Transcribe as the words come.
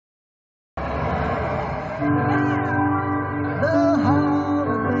The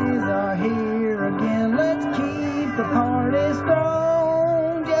holidays are here again. Let's keep the party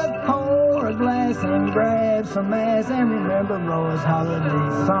strong. Just pour a glass and grab some ass and remember Roy's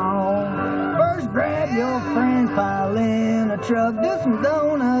holiday song. First grab your friend, pile in a truck, do some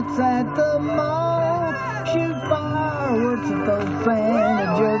donuts at the mall. Shoot fireworks at those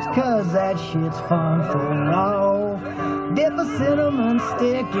Santa jokes, 'cause that shit's fun for all. Dip a cinnamon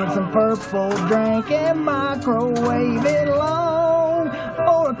stick in some purple drink and microwave it long.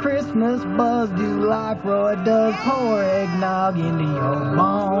 For a Christmas buzz, do like Roy does, pour eggnog into your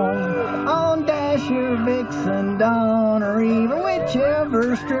bone. On Dasher, Vixen, Dawn, or even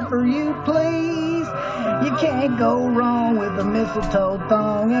whichever stripper you please. You can't go wrong with a mistletoe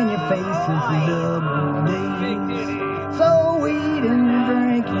thong and your face is a double D. So eat and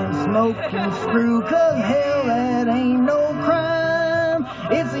drink and smoke and screw, 'cause hell, that ain't no crime.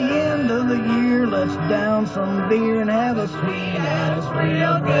 It's the end of the year, let's down some beer and have a sweet ass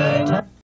real good time.